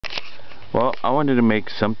Well, I wanted to make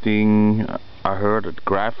something. I heard that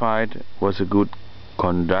graphite was a good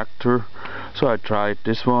conductor, so I tried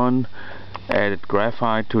this one, added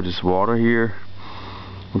graphite to this water here,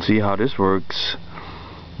 and see how this works.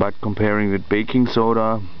 But comparing with baking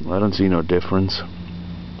soda, I don't see no difference.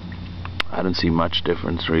 I don't see much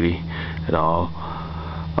difference really at all.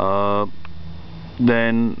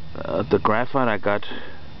 Then the graphite I got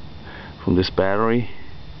from this battery,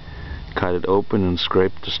 cut it open and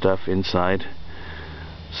scraped the stuff inside.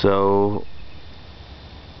 So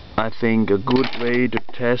I think a good way to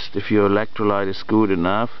test if your electrolyte is good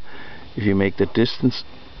enough, if you make the distance,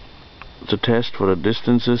 to test for the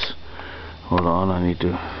distances. Hold on, I need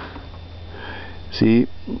to see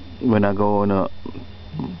when I go on a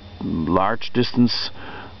large distance,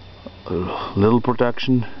 a little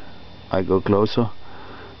production, I go closer,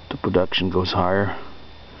 the production goes higher.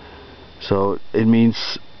 So it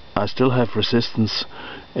means I still have resistance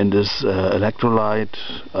in this electrolyte,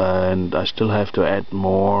 and I still have to add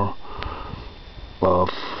more of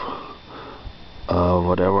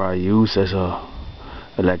whatever I use as a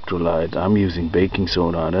electrolyte. I'm using baking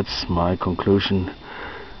soda. That's my conclusion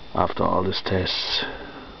after all these tests.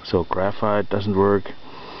 So graphite doesn't work.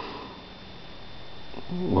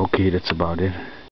 Okay, that's about it.